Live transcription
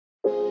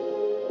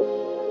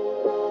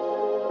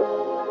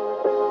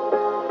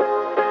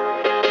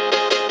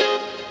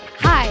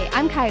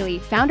I'm Kylie,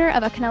 founder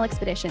of Acanel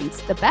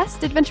Expeditions, the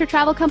best adventure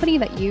travel company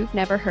that you've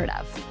never heard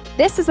of.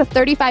 This is a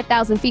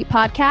 35,000 Feet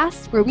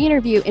podcast where we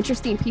interview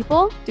interesting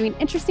people doing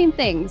interesting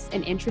things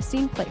in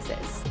interesting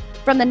places.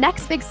 From the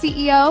next big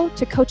CEO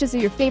to coaches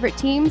of your favorite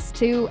teams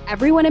to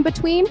everyone in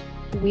between,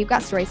 we've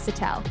got stories to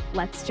tell.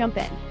 Let's jump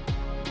in.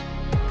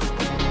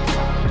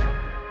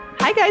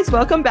 Hi guys,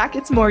 welcome back.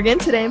 It's Morgan.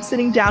 Today I'm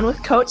sitting down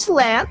with Coach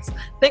Lance.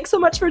 Thanks so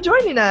much for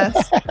joining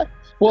us.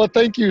 Well,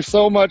 thank you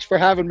so much for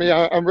having me.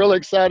 I'm really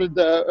excited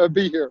to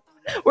be here.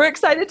 We're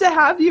excited to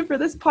have you for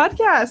this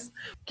podcast.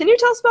 Can you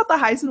tell us about the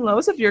highs and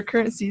lows of your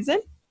current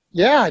season?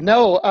 Yeah,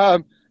 no,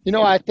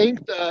 I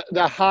think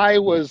the high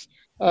was,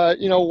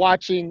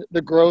 watching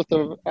the growth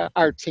of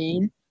our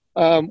team.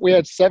 We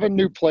had 7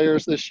 new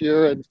players this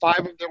year, and 5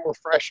 of them were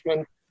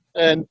freshmen.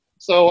 And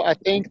so I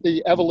think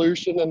the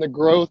evolution and the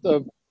growth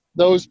of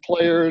those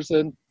players,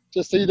 and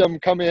to see them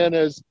come in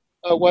as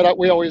what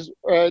we always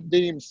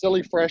deem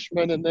silly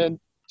freshmen, and then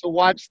to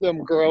watch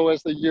them grow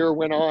as the year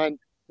went on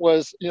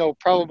was,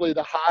 probably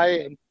the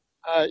high.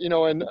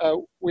 And,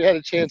 we had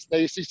a chance in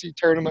the ACC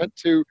tournament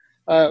to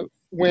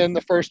win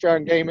the first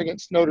round game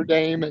against Notre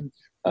Dame and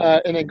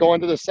then go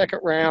into the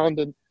second round.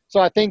 And so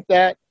I think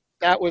that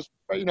was,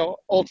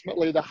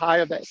 ultimately the high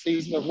of that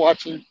season, of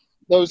watching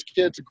those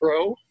kids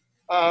grow.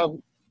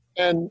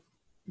 And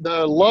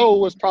the low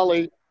was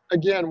probably,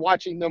 again,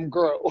 watching them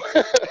grow.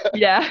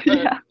 Yeah.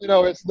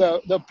 It's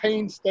the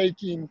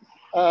painstaking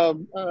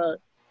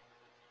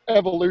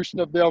evolution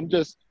of them,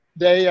 just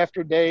day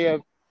after day,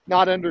 of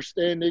not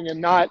understanding and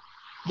not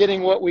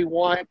getting what we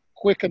want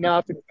quick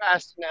enough and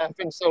fast enough.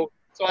 And so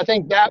I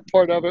think that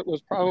part of it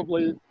was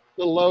probably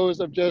the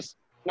lows, of just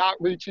not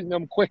reaching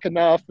them quick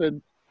enough,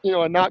 and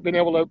and not being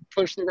able to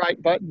push the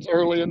right buttons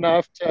early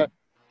enough to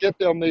get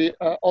them the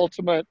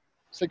ultimate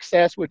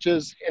success, which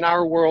is, in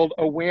our world,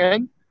 a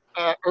win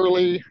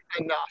early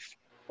enough.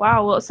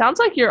 Wow. Well, it sounds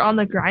like you're on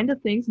the grind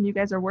of things and you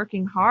guys are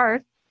working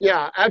hard.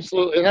 Yeah,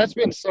 absolutely. And that's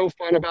been so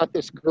fun about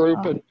this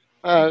group. And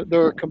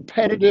they're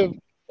competitive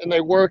and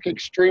they work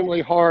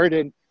extremely hard.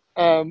 And,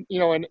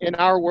 in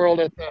our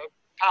world at the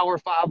Power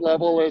 5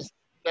 level, is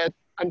that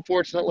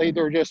unfortunately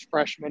they're just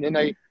freshmen and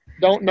they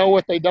don't know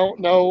what they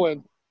don't know,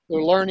 and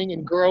they're learning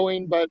and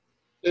growing. But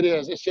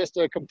it's just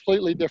a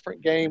completely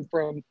different game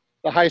from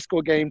the high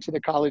school game to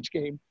the college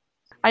game.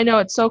 I know,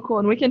 it's so cool.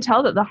 And we can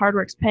tell that the hard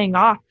work's paying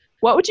off.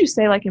 What would you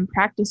say, in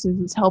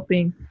practices, is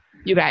helping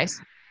you guys?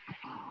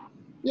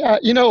 Yeah,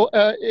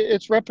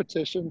 it's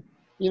repetition.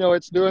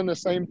 It's doing the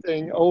same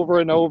thing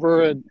over and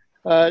over. And,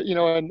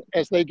 and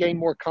as they gain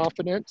more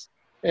confidence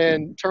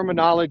and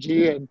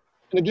terminology, and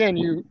again,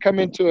 you come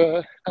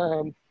into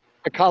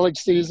a college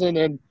season,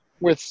 and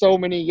with so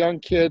many young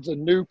kids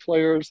and new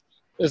players,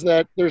 is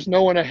that there's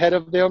no one ahead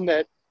of them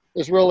that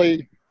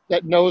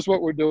knows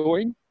what we're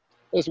doing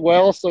as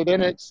well. So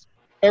then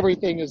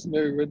everything is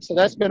new. And so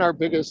that's been our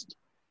biggest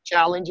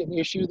challenge and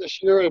issue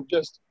this year, of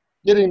just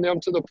getting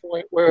them to the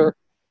point where,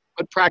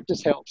 but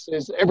practice helps,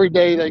 is every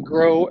day they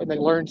grow and they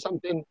learn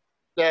something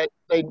that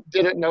they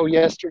didn't know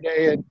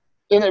yesterday, and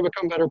then they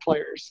become better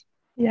players.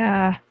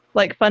 Yeah,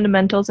 like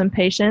fundamentals and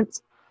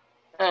patience.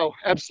 Oh,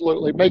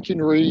 absolutely.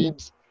 Making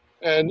reads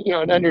and,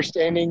 and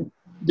understanding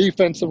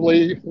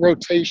defensively,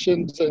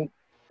 rotations,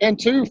 and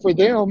two, for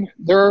them,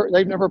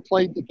 they've never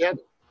played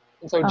together.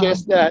 And so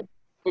just that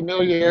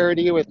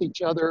familiarity with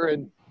each other,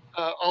 and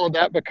all of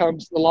that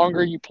becomes, the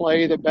longer you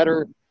play, the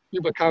better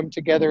you become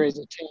together as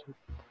a team.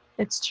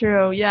 It's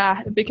true.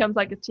 Yeah. It becomes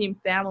like a team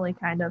family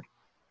kind of.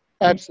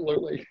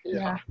 Absolutely.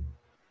 Yeah.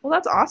 Well,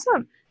 that's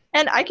awesome.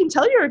 And I can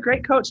tell you're a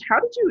great coach. How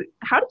did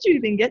you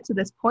even get to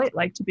this point,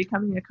 to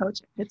becoming a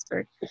coach at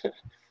Pittsburgh?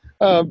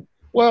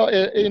 Well,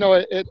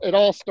 it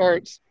all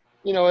starts,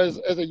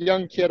 as a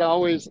young kid, I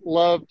always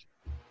loved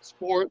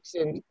sports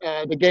and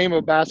the game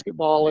of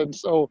basketball. And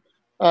so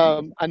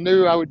I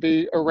knew I would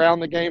be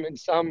around the game in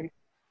some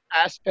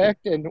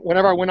aspect. And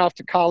whenever I went off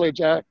to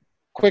college, I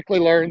quickly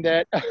learned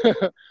that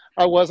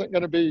I wasn't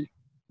going to be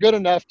good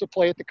enough to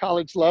play at the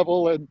college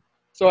level. And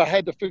so I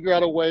had to figure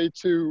out a way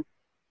to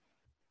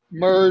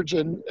merge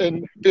and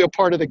be a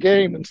part of the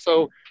game. And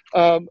so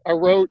I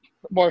wrote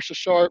Marcia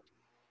Sharp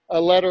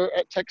a letter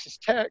at Texas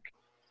Tech,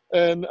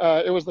 and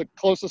it was the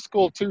closest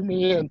school to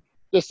me, and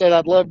just said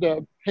I'd love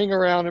to hang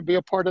around and be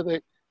a part of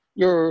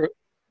your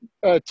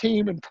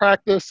team and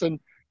practice.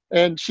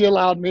 And she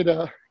allowed me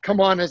to come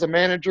on as a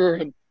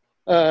manager.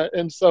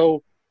 And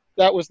so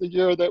that was the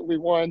year that we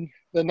won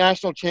the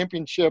national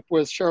championship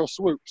with Cheryl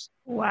Swoops.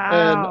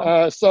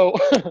 Wow. And so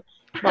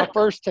my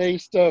first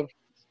taste of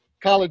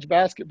college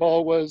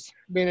basketball was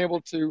being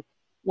able to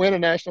win a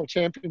national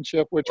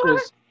championship, which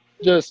was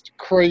just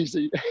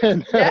crazy.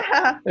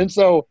 And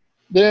so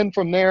then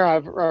from there,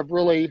 I've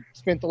really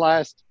spent the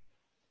last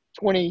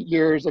 20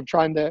 years of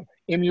trying to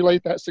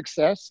emulate that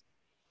success.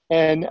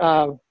 And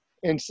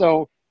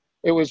so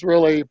it was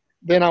really,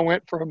 then I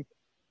went from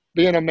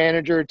being a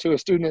manager to a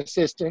student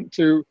assistant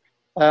to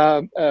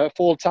a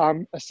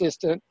full-time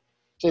assistant,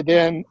 to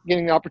then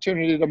getting the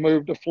opportunity to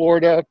move to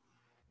Florida,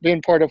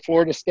 being part of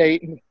Florida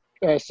State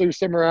and Sue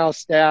Semrau's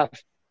staff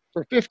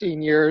for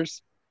 15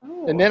 years. And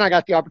Oh, then I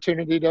got the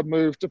opportunity to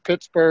move to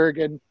Pittsburgh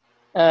and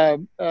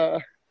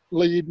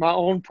lead my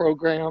own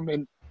program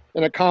and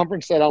in a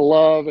conference that I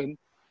love. And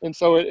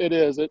so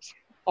it's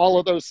all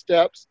of those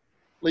steps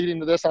leading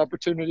to this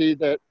opportunity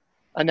that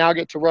I now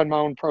get to run my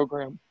own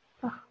program.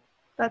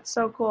 that's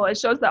so cool. It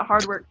shows that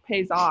hard work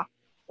pays off.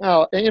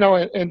 Oh,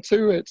 and, and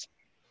two, it's,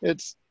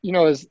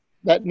 as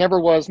that never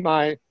was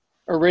my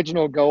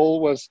original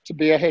goal, was to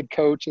be a head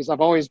coach. As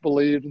I've always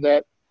believed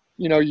that,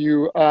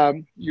 you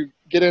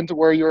get into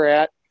where you're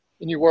at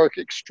and you work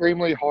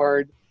extremely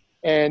hard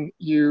and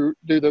you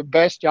do the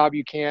best job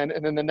you can.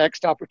 And then the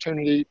next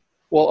opportunity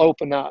will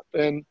open up.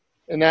 And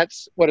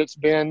that's what it's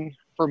been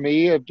for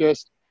me, of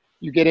just,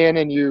 you get in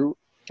and you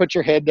put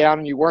your head down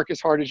and you work as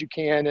hard as you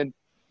can. And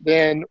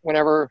then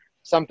whenever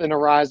something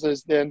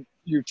arises, then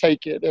you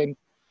take it.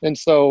 And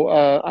so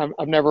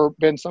I've never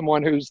been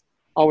someone who's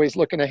always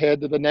looking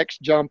ahead to the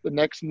next jump, the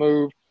next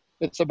move.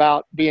 It's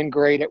about being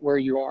great at where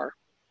you are.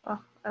 Oh,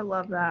 I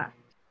love that.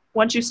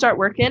 Once you start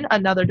working,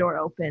 another door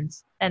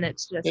opens, and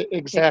it's just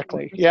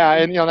Exactly. Yeah.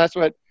 And, that's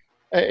what,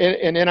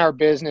 and in our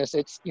business,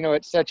 it's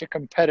such a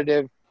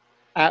competitive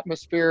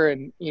atmosphere,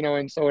 and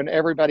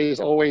everybody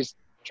is always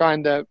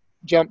trying to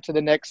jump to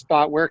the next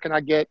spot. Where can I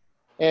get?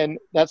 And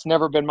that's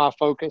never been my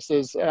focus.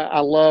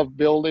 I love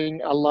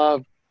building. I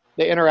love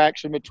the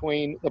interaction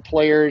between the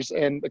players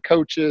and the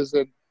coaches,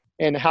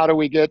 and how do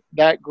we get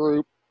that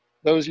group,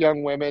 those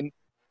young women,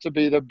 to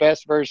be the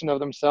best version of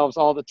themselves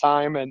all the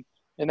time. And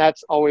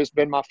that's always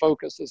been my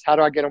focus, is how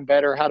do I get them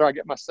better? How do I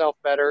get myself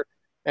better?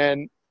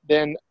 And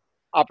then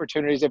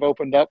opportunities have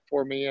opened up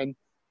for me, and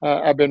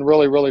I've been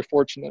really, really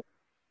fortunate.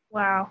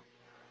 Wow.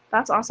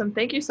 That's awesome.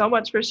 Thank you so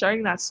much for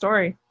sharing that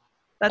story.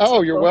 That's Oh,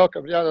 so you're cool.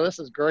 welcome. Yeah, no, this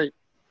is great.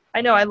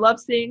 I know. I love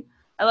seeing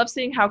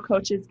how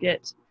coaches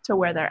get to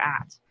where they're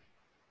at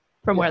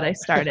from where they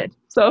started.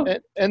 So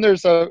And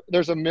there's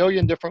a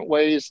million different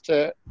ways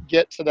to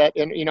get to that,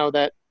 and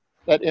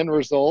that end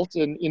result,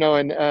 and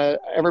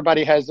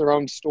everybody has their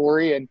own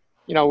story. And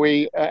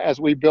we as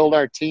we build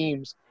our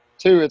teams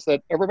too, it's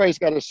that everybody's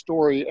got a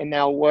story, and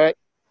now what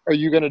are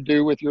you going to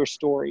do with your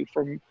story?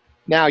 From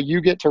now,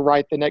 you get to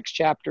write the next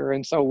chapter.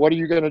 And so what are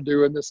you going to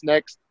do in this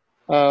next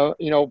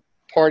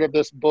part of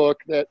this book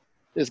that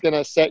is going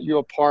to set you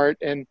apart,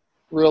 and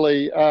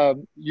really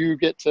you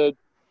get to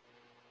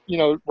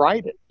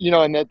write it,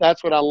 and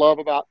that's what I love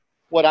about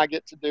what I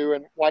get to do,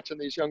 and watching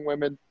these young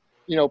women,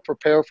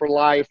 prepare for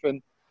life,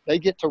 and they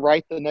get to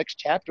write the next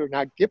chapter.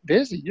 Now get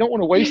busy. You don't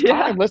want to waste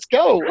time. Let's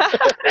go.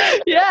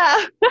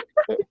 Yeah,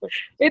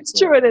 it's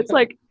true. And it's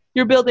like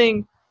you're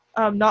building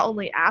not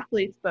only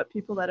athletes, but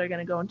people that are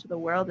going to go into the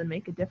world and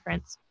make a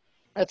difference.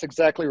 That's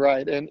exactly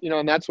right. And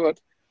that's what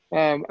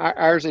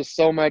ours is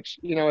so much,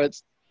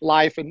 it's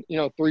life and,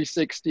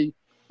 360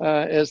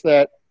 is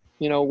that,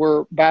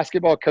 we're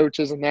basketball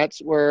coaches, and that's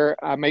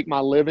where I make my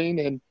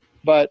living.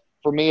 But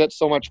for me, it's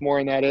so much more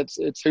than that.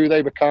 It's who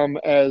they become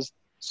as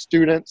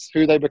students,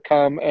 who they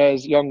become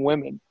as young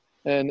women.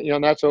 And,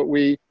 that's what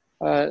we,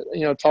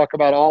 talk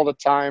about all the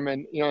time,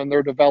 and, in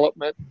their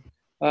development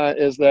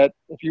is that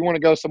if you want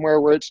to go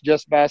somewhere where it's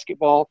just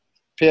basketball,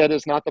 Pitt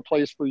is not the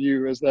place for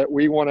you. Is that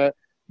we want to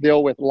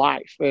deal with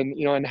life, and,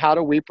 and how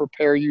do we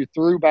prepare you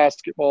through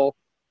basketball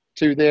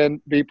to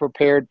then be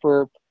prepared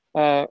for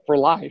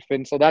life.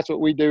 And so that's what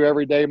we do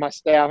every day. My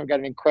staff, I've got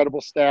an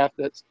incredible staff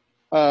that's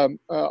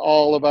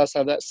all of us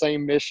have that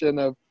same mission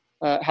of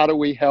how do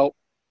we help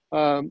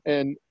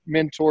and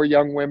mentor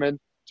young women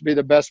to be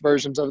the best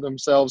versions of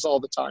themselves all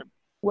the time.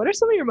 What are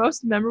some of your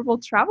most memorable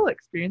travel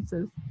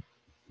experiences?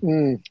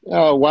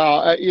 Oh,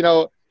 wow.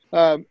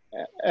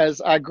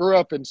 As I grew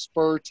up in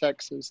Spur,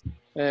 Texas,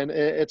 and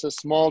it's a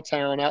small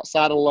town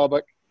outside of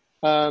Lubbock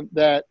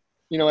that,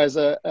 as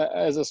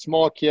a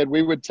small kid,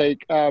 we would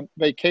take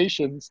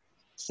vacations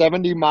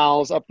 70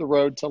 miles up the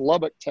road to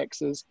Lubbock,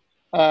 Texas.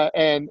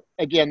 And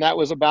again, that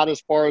was about as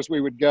far as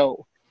we would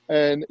go.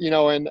 And,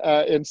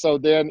 and so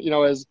then,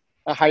 as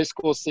a high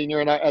school senior,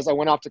 and as I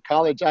went off to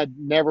college, I'd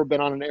never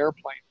been on an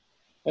airplane.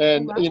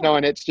 And, Oh, wow.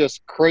 and it's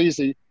just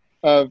crazy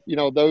of,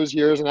 those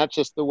years. And that's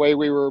just the way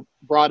we were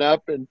brought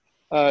up. And,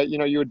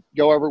 you would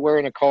go everywhere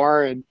in a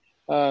car.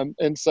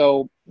 And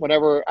so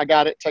whenever I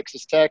got at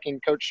Texas Tech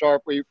and Coach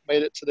Sharp, we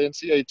made it to the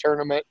NCAA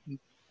tournament. And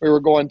we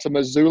were going to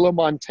Missoula,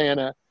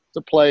 Montana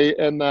to play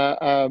in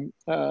the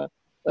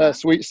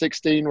Sweet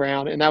 16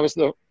 round. And that was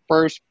the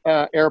first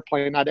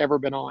airplane I'd ever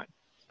been on.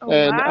 Oh,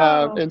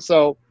 wow. And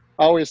so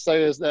I always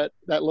say is that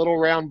little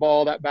round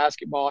ball, that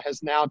basketball,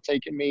 has now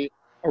taken me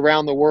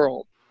around the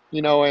world,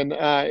 and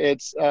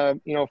it's,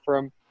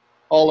 from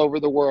all over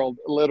the world,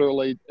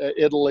 literally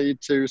Italy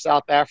to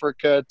South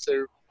Africa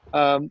to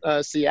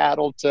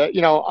Seattle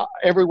to,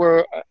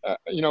 everywhere,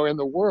 in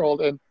the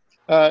world.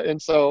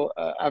 And so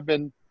I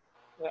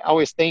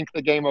always thank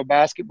the game of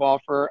basketball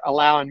for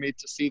allowing me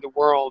to see the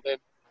world.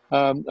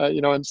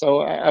 And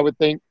so I would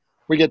think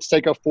we get to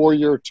take a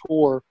 4-year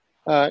tour,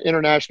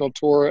 international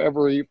tour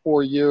every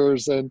 4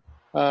 years. And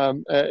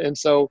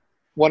so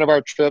one of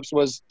our trips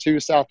was to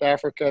South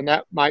Africa, and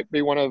that might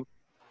be one of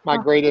my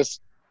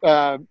greatest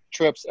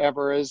trips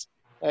ever. Is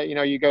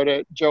you go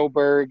to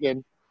Joburg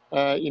and,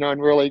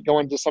 and really go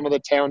into some of the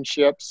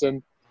townships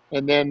and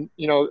then,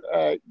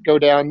 go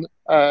down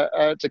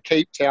to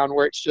Cape Town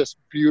where it's just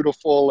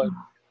beautiful.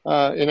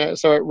 And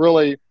so it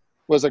really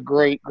was a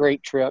great,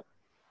 great trip.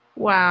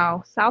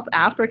 Wow. South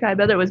Africa, I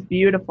bet it was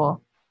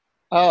beautiful.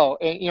 Oh,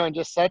 and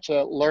just such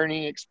a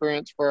learning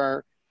experience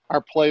for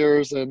our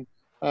players. And,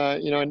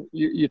 and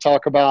you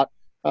talk about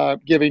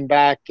giving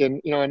back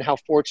and how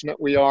fortunate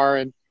we are.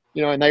 And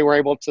they were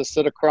able to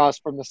sit across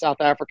from the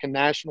South African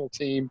national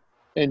team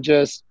and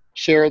just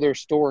share their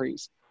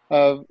stories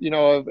of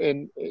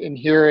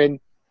hearing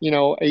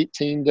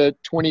 18 to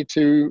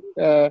 22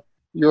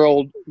 year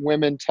old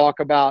women talk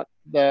about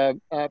the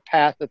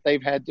path that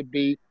they've had to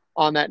be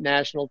on that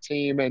national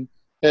team. And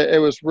it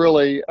was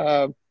really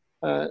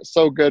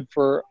so good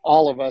for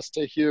all of us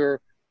to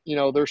hear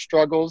their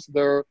struggles,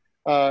 their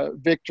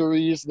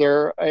victories,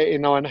 their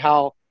and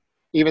how,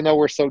 even though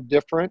we're so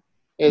different,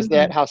 is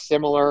that how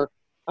similar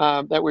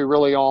that we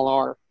really all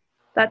are.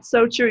 That's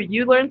so true.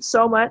 You learn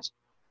so much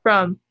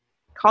from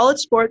college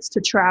sports to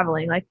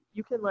traveling. Like,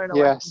 you can learn a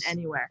lesson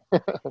anywhere.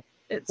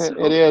 It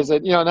is.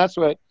 And, and that's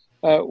what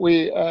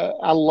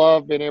I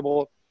love being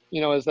able,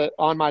 is that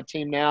on my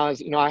team now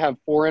is, I have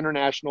 4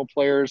 international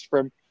players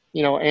from,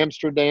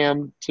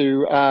 Amsterdam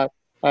to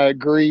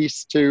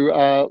Greece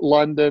to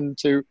London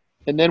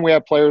and then we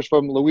have players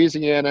from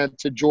Louisiana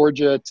to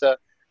Georgia to,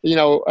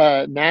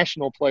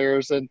 national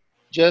players, and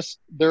just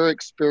their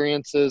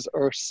experiences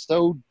are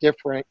so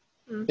different.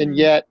 And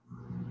yet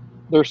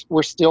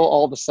we're still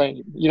all the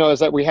same, is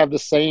that we have the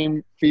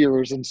same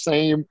fears and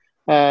same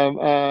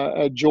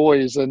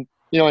joys, and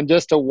and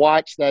just to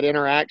watch that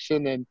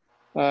interaction, and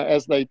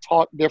as they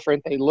talk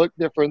different, they look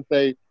different,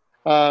 they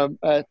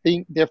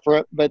think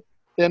different, but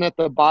then at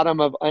the bottom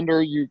of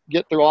under, you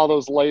get through all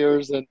those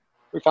layers and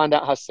we find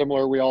out how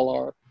similar we all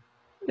are.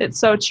 It's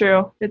so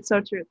true. It's so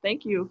true.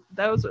 Thank you.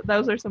 Those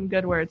are some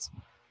good words.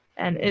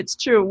 And it's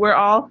true. We're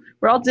all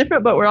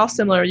different, but we're all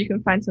similar. You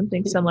can find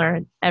something similar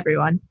in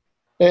everyone.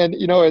 And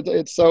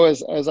it's so,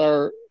 as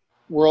our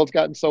world's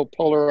gotten so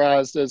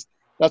polarized,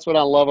 that's what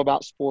I love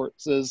about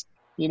sports is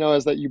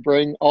that you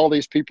bring all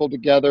these people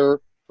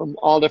together from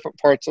all different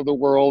parts of the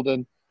world,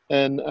 and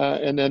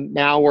then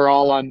now we're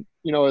all on,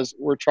 as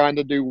we're trying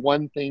to do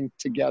one thing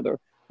together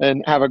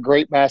and have a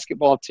great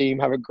basketball team,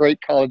 have a great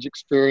college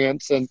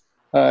experience, and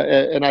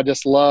I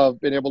just love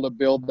being able to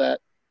build that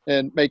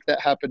and make that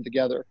happen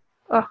together.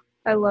 Oh,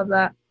 I love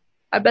that.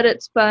 I bet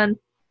it's fun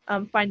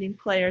finding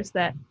players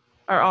that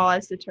are all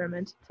as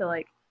determined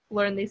to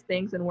learn these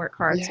things and work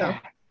hard. Yeah. So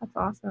that's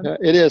awesome.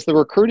 It is. The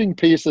recruiting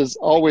piece is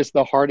always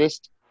the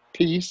hardest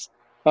piece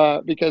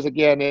because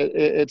again,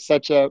 it's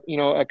such a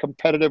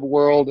competitive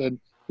world, and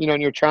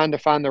and you're trying to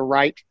find the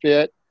right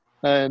fit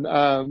and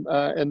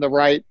the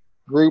right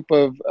group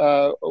of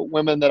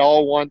women that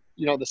all want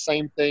the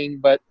same thing,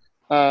 but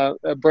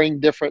bring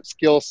different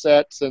skill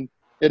sets. And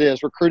it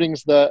is,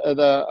 recruiting's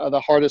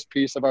the hardest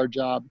piece of our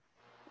job.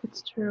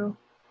 It's true,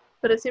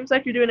 but it seems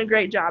like you're doing a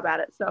great job at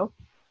it. So,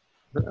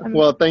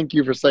 well, thank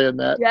you for saying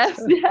that. Yes.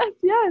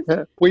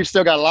 We've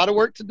still got a lot of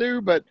work to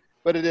do, but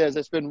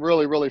it's been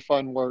really, really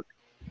fun work.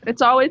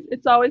 It's always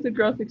a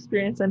growth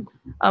experience, and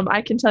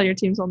I can tell your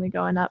team's only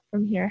going up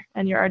from here,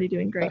 and you're already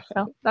doing great.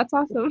 So that's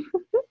awesome.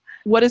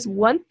 What is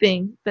one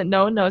thing that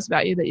no one knows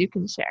about you that you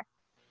can share?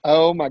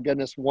 Oh my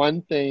goodness,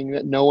 one thing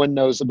that no one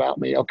knows about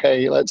me.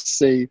 Okay, let's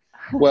see.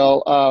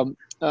 Well,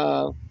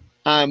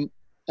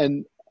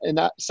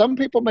 some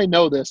people may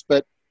know this,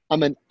 but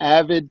I'm an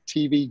avid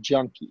TV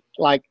junkie.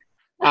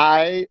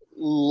 I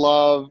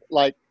love,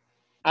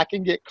 I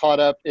can get caught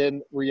up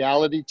in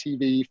reality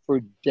TV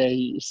for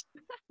days.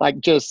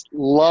 Just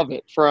love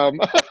it and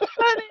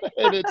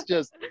it's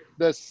just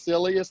the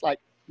silliest,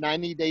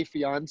 90 Day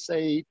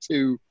Fiance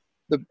to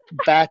The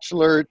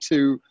Bachelor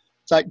to,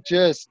 it's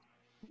just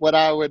what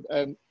I would,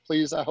 and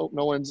please, I hope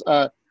no one's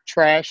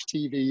trash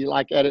TV,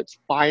 at its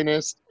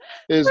finest,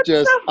 is that's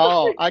just,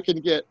 so I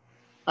can get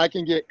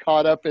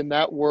caught up in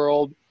that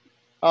world.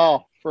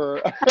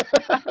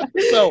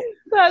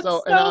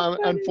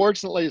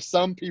 Unfortunately,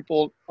 some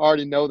people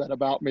already know that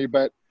about me,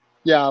 but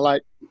yeah,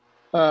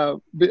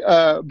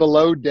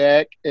 Below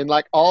Deck and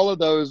all of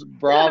those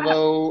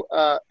Bravo,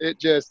 it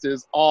just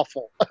is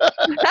awful.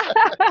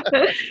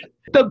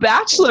 The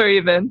Bachelor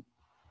even.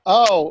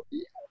 Oh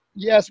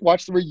yes,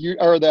 watch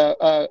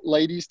the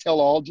Ladies Tell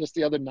All just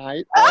the other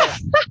night. I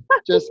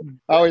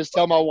always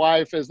tell my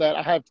wife is that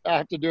I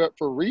have to do it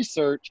for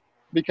research,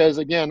 because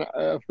again,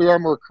 who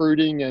I'm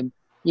recruiting and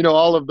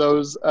all of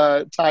those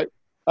type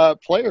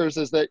players,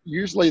 is that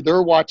usually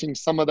they're watching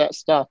some of that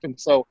stuff, and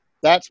so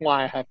that's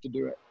why I have to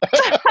do it.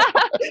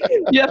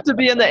 You have to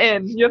be in the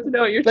end. You have to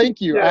know what you're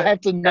Thank you. Doing. I have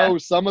to know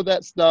some of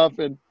that stuff,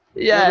 and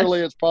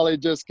really it's probably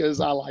just because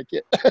I like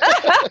it.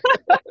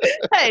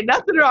 Hey,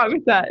 nothing wrong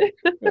with that.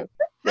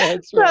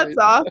 That's right. That's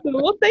awesome.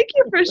 Well, thank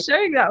you for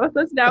sharing that with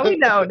us. Now we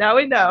know. Now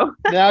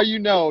you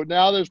know.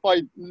 Now there's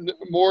probably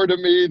more to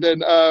me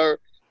than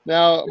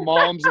now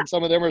moms and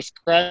some of them are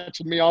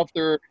scratching me off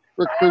their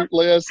recruit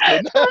list.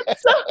 And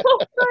That's so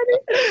funny.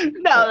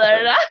 No,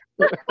 they're not.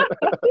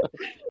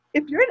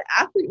 If you're an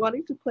athlete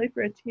wanting to play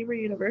for a team or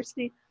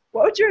university,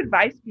 what would your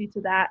advice be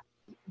to that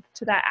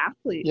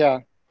athlete? Yeah.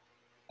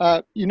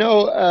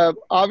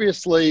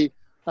 Obviously,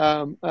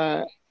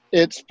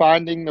 it's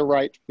finding the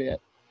right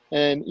fit.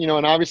 And,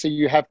 and obviously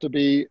you have to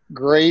be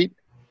great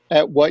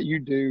at what you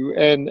do.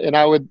 And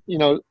I would,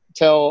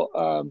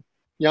 tell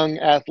young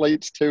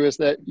athletes too, is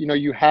that,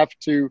 you have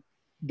to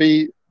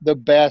be the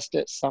best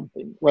at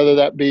something, whether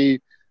that be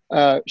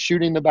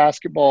shooting the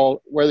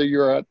basketball, whether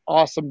you're an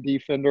awesome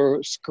defender,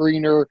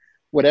 screener,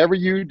 whatever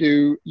you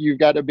do, you've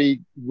got to be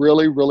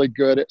really, really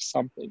good at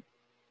something.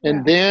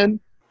 And then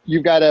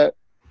you've got to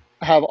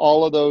have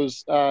all of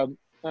those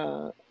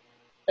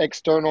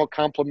external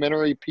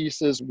complementary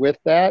pieces with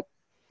that.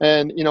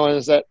 And,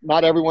 is that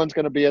not everyone's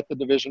going to be at the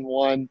Division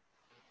I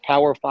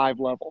Power 5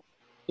 level.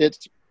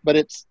 That's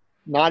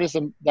not as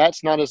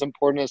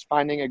important as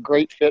finding a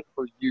great fit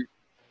for you.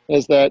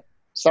 Is that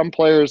some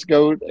players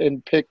go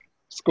and pick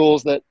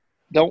schools that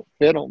don't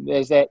fit them,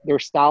 is that their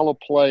style of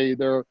play, is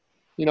that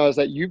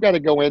you've got to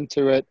go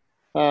into it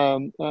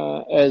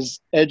as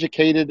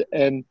educated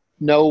and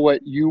know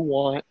what you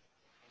want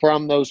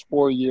from those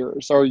 4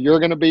 years, or you're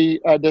going to be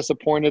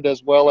disappointed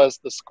as well as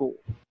the school.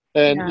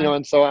 And,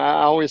 and so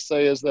I always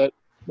say is that,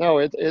 no,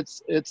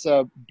 it's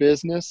a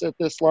business at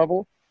this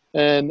level.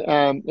 And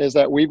is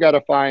that we've got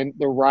to find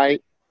the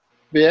right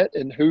fit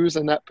and who's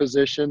in that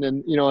position.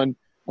 And, is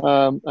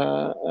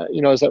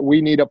that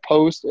we need a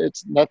post.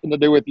 It's nothing to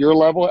do with your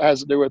level. It has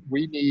to do with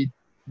we need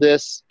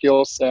this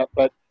skill set.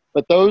 But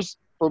those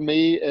for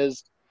me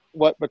is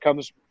what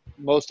becomes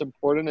most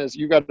important is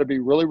you got to be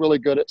really, really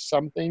good at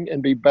something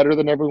and be better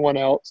than everyone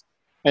else.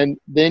 And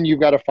then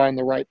you've got to find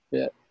the right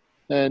fit.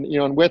 And,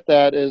 and with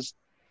that is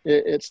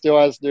it still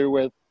has to do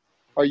with,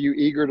 are you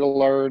eager to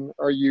learn?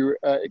 Are you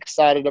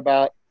excited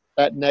about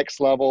that next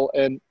level?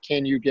 And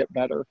can you get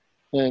better?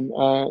 And,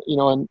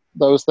 and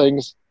those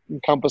things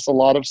encompass a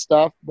lot of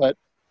stuff, but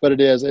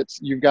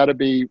you've got to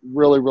be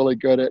really, really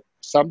good at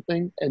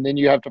something. And then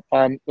you have to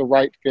find the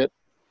right fit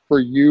for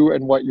you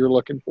and what you're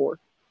looking for.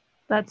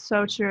 That's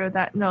so true.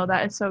 That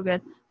is so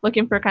good.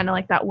 Looking for kind of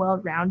like that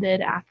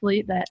well-rounded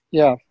athlete that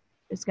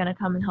is going to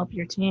come and help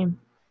your team.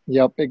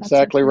 Yep,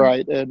 exactly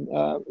right. And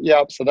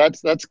so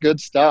that's good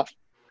stuff.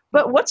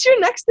 But what's your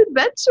next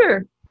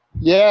adventure?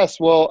 Yes,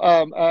 well,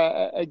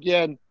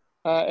 again,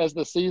 as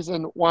the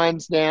season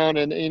winds down,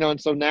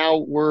 and so now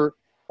we're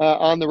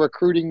on the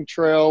recruiting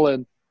trail,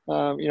 and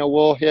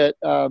we'll hit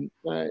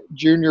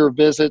junior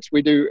visits.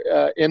 We do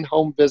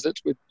in-home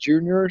visits with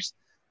juniors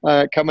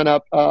coming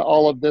up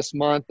all of this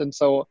month, and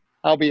so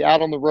I'll be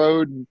out on the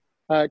road and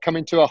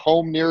coming to a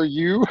home near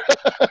you.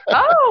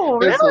 Oh,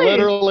 really? It's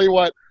literally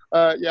what.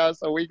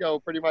 So we go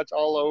pretty much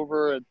all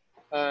over, and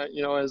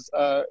as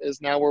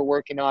now we're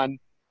working on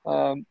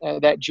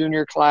that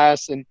junior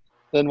class, and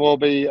then we'll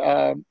be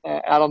out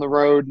on the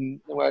road and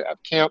we'll have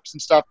camps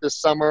and stuff this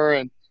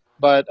summer.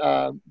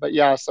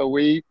 So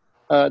we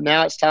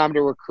now it's time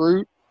to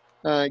recruit,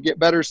 get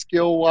better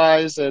skill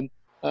wise, and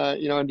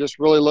and just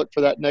really look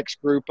for that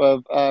next group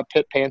of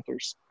Pitt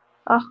Panthers.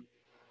 Oh,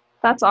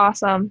 that's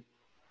awesome.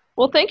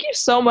 Well, thank you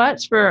so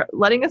much for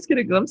letting us get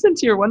a glimpse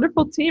into your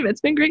wonderful team.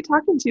 It's been great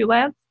talking to you,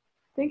 Lance.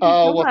 Thank you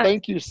so much.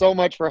 Thank you so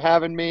much for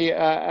having me.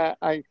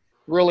 I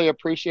really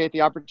appreciate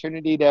the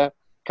opportunity to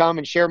come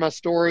and share my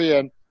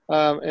story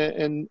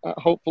and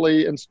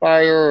hopefully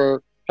inspire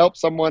or help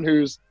someone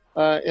who's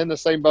in the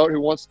same boat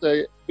who wants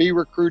to be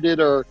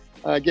recruited or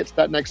get to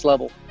that next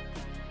level.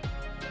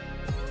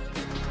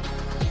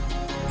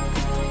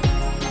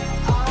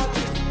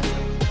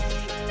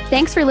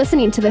 Thanks for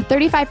listening to the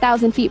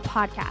 35,000 Feet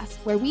podcast,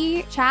 where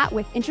we chat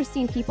with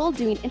interesting people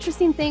doing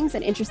interesting things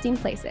in interesting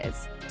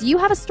places. Do you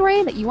have a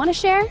story that you want to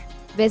share?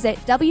 Visit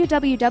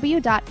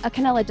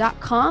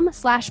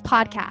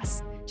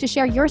www.acanela.com/podcast to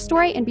share your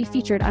story and be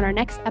featured on our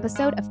next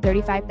episode of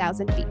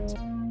 35,000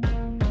 Feet.